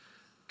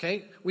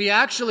 Okay? We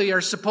actually are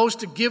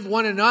supposed to give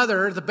one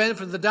another the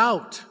benefit of the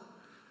doubt.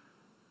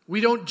 We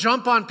don't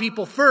jump on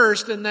people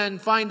first and then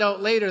find out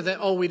later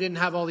that, we didn't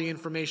have all the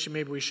information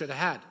maybe we should have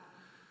had.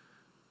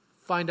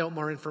 Find out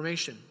more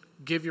information.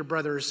 Give your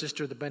brother or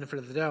sister the benefit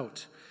of the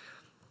doubt.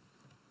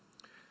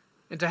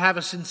 And to have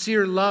a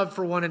sincere love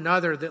for one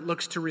another that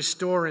looks to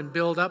restore and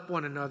build up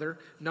one another,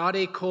 not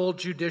a cold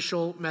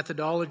judicial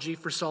methodology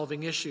for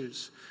solving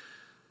issues.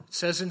 It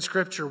says in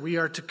Scripture, we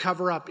are to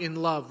cover up in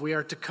love. We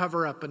are to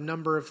cover up a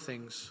number of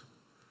things.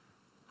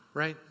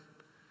 Right?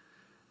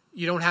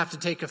 You don't have to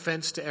take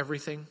offense to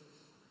everything,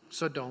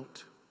 so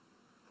don't.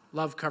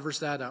 Love covers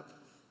that up.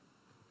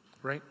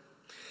 Right?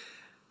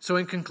 So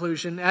in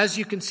conclusion, as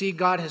you can see,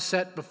 God has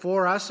set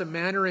before us a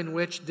manner in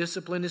which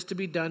discipline is to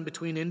be done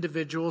between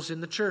individuals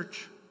in the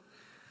church.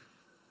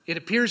 It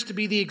appears to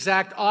be the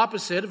exact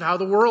opposite of how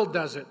the world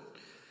does it,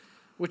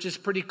 which is a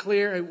pretty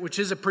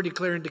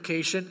clear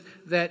indication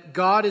that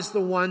God is the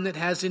one that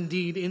has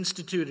indeed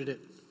instituted it.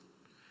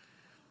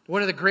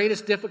 One of the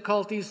greatest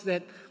difficulties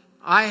that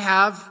I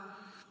have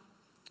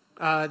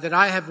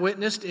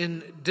witnessed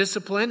in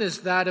discipline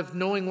is that of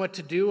knowing what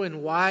to do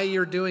and why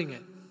you're doing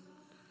it.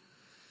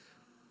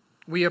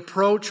 We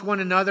approach one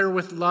another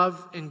with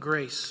love and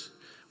grace.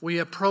 We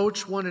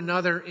approach one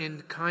another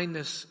in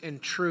kindness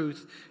and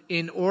truth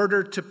in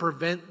order to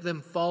prevent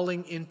them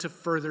falling into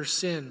further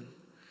sin.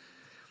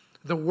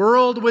 The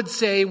world would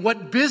say,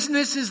 "What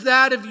business is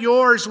that of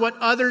yours, what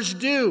others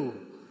do?"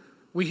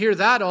 We hear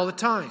that all the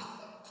time.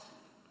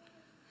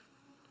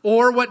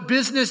 Or, "What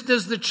business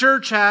does the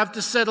church have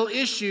to settle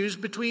issues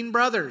between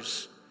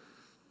brothers?"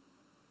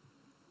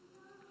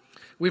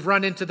 We've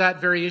run into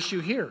that very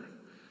issue here.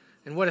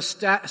 And what a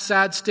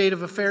sad state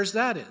of affairs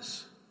that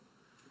is.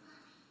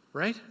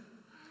 Right?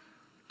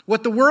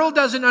 What the world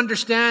doesn't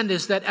understand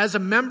is that as a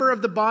member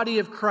of the body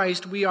of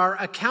Christ, we are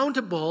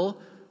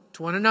accountable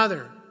to one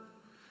another.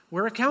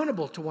 We're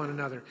accountable to one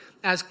another.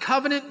 As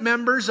covenant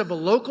members of a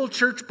local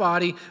church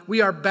body,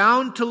 we are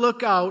bound to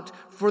look out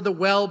for the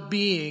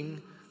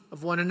well-being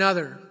of one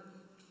another.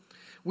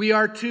 We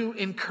are to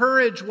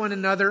encourage one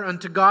another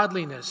unto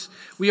godliness.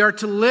 We are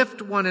to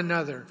lift one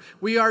another.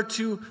 We are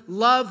to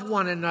love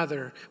one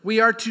another. We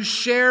are to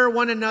share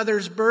one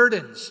another's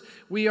burdens.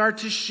 We are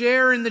to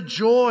share in the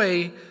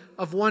joy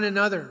of one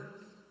another.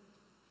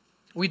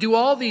 We do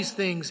all these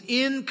things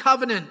in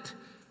covenant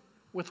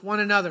with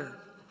one another.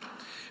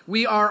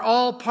 We are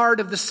all part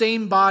of the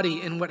same body,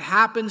 and what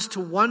happens to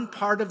one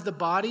part of the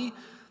body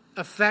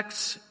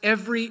affects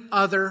every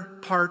other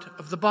part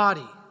of the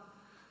body.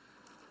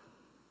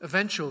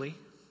 Eventually,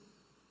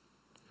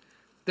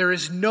 there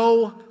is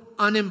no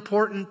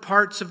unimportant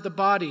parts of the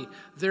body.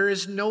 There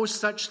is no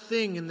such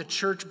thing in the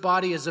church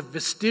body as a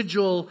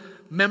vestigial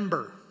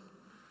member.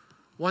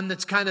 One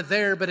that's kind of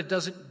there, but it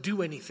doesn't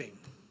do anything.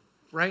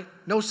 Right?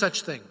 No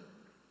such thing.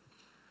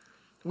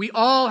 We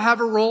all have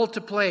a role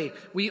to play.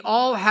 We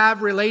all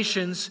have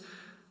relations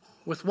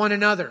with one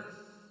another.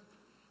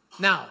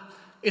 Now,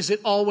 is it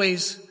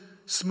always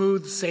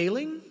smooth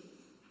sailing?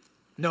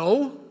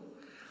 No.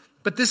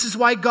 But this is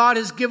why God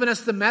has given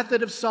us the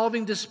method of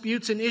solving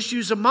disputes and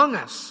issues among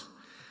us.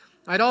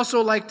 I'd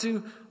also like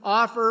to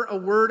offer a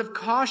word of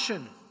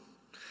caution.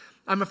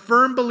 I'm a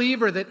firm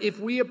believer that if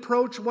we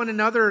approach one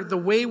another the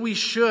way we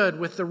should,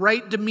 with the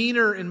right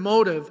demeanor and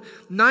motive,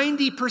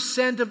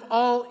 90% of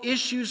all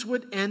issues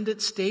would end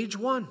at stage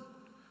 1.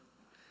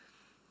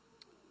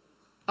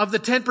 Of the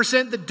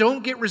 10% that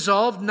don't get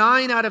resolved,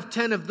 9 out of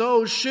 10 of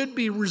those should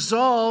be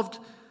resolved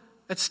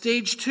at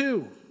stage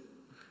 2.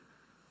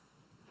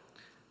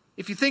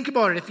 If you think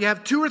about it, if you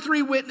have 2 or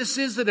 3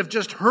 witnesses that have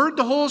just heard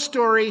the whole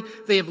story,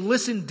 they have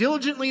listened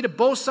diligently to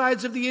both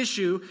sides of the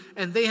issue,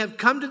 and they have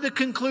come to the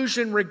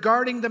conclusion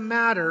regarding the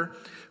matter,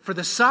 for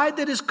the side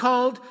that is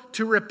called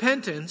to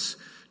repentance,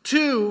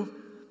 to,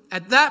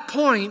 at that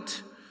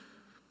point,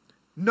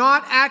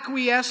 not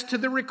acquiesce to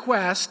the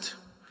request,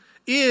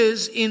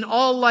 is in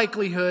all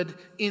likelihood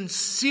in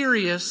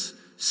serious,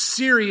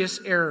 serious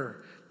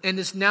error, and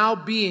is now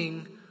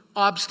being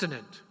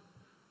obstinate.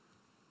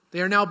 They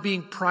are now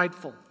being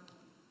prideful.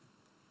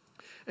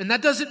 And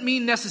that doesn't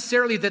mean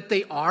necessarily that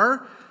they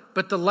are,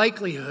 but the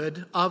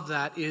likelihood of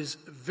that is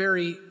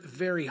very,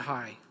 very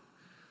high.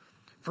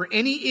 For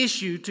any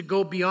issue to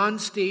go beyond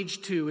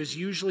stage 2 is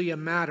usually a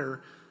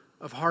matter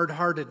of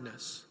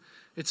hard-heartedness.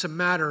 It's a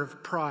matter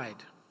of pride.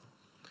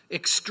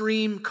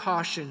 Extreme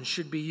caution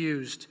should be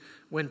used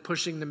when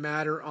pushing the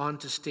matter on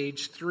to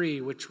stage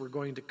 3, which we're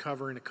going to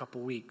cover in a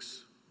couple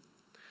weeks.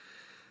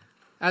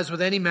 As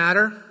with any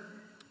matter,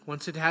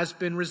 once it has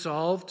been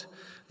resolved,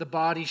 the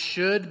body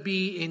should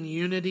be in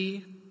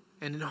unity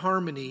and in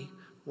harmony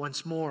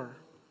once more.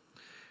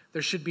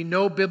 There should be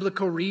no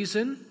biblical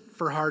reason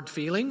for hard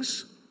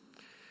feelings.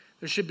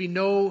 There should be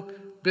no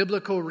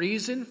biblical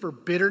reason for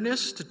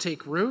bitterness to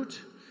take root,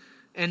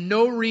 and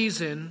no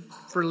reason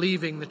for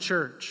leaving the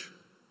church.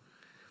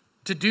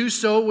 To do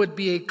so would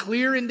be a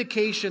clear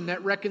indication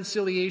that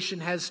reconciliation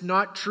has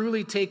not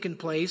truly taken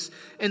place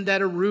and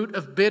that a root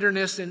of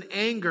bitterness and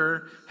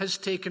anger has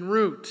taken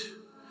root.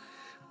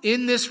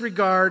 In this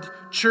regard,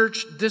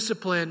 church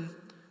discipline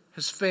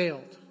has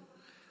failed,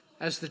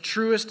 as the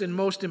truest and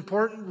most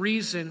important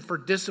reason for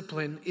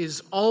discipline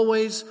is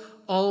always,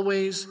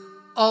 always,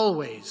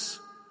 always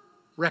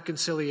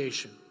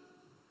reconciliation.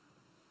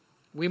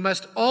 We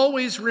must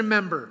always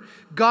remember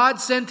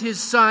God sent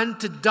His Son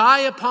to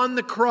die upon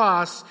the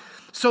cross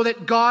so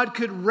that God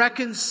could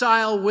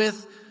reconcile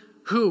with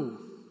who?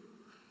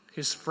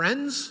 His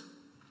friends?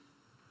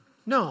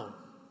 No,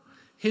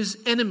 His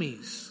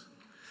enemies.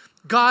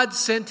 God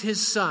sent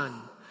His Son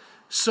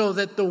so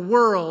that the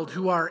world,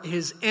 who are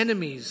His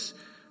enemies,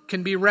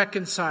 can be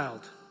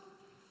reconciled.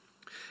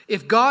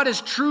 If God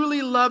has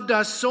truly loved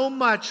us so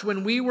much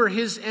when we were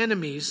His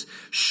enemies,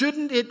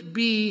 shouldn't it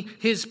be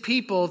His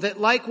people that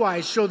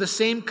likewise show the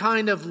same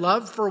kind of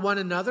love for one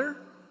another?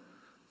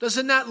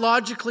 Doesn't that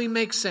logically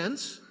make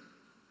sense?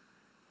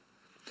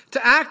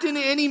 To act in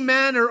any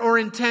manner or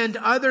intent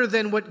other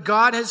than what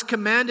God has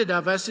commanded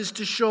of us is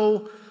to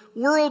show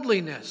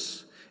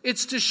worldliness.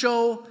 It's to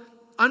show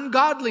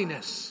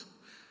ungodliness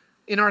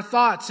in our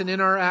thoughts and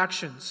in our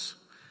actions.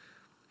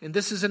 And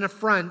this is an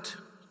affront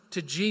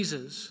to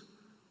Jesus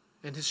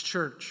and His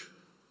church.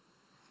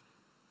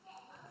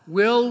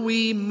 Will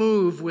we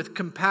move with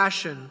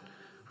compassion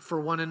for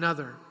one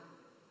another?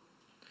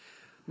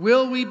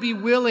 Will we be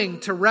willing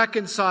to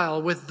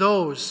reconcile with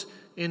those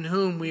in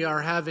whom we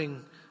are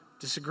having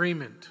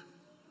disagreement?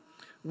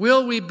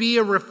 Will we be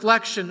a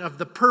reflection of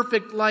the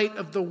perfect light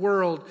of the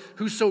world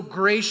who so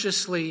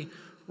graciously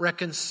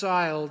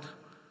reconciled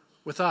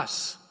with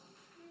us?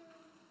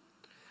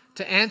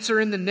 To answer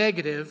in the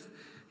negative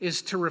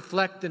is to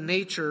reflect the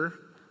nature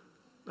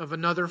of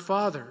another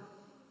father,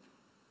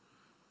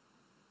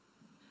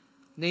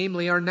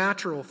 namely our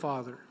natural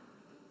father,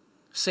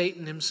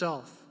 Satan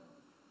himself.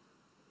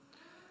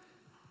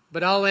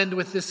 But I'll end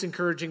with this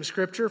encouraging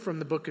scripture from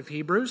the book of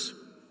Hebrews.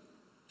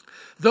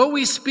 Though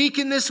we speak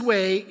in this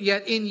way,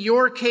 yet in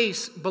your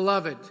case,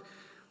 beloved,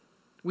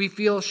 we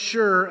feel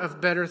sure of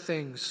better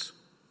things,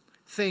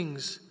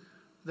 things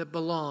that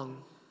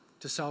belong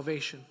to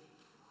salvation.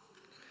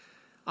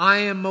 I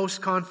am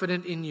most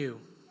confident in you,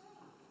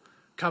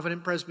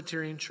 Covenant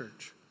Presbyterian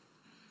Church,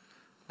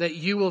 that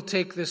you will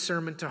take this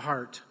sermon to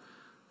heart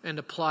and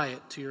apply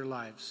it to your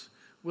lives.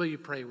 Will you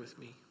pray with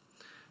me?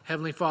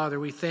 Heavenly Father,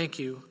 we thank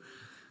you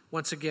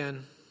once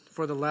again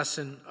for the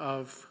lesson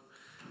of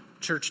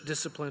church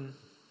discipline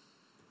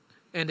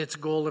and its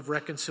goal of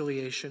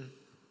reconciliation.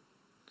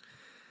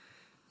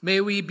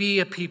 May we be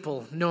a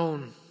people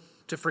known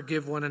to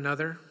forgive one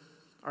another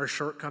our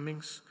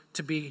shortcomings,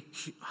 to be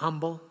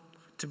humble,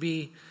 to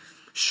be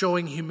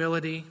showing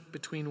humility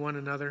between one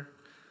another,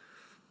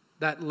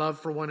 that love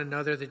for one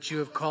another that you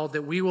have called,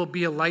 that we will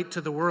be a light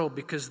to the world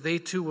because they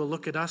too will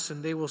look at us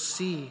and they will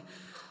see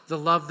the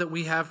love that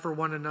we have for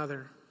one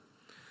another.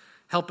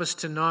 Help us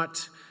to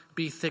not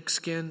be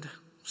thick-skinned.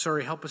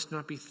 Help us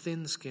not be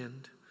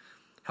thin-skinned.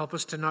 Help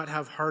us to not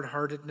have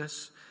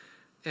hard-heartedness,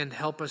 and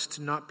help us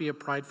to not be a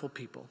prideful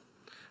people.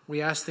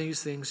 We ask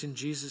these things in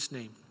Jesus'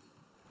 name.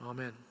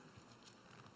 Amen.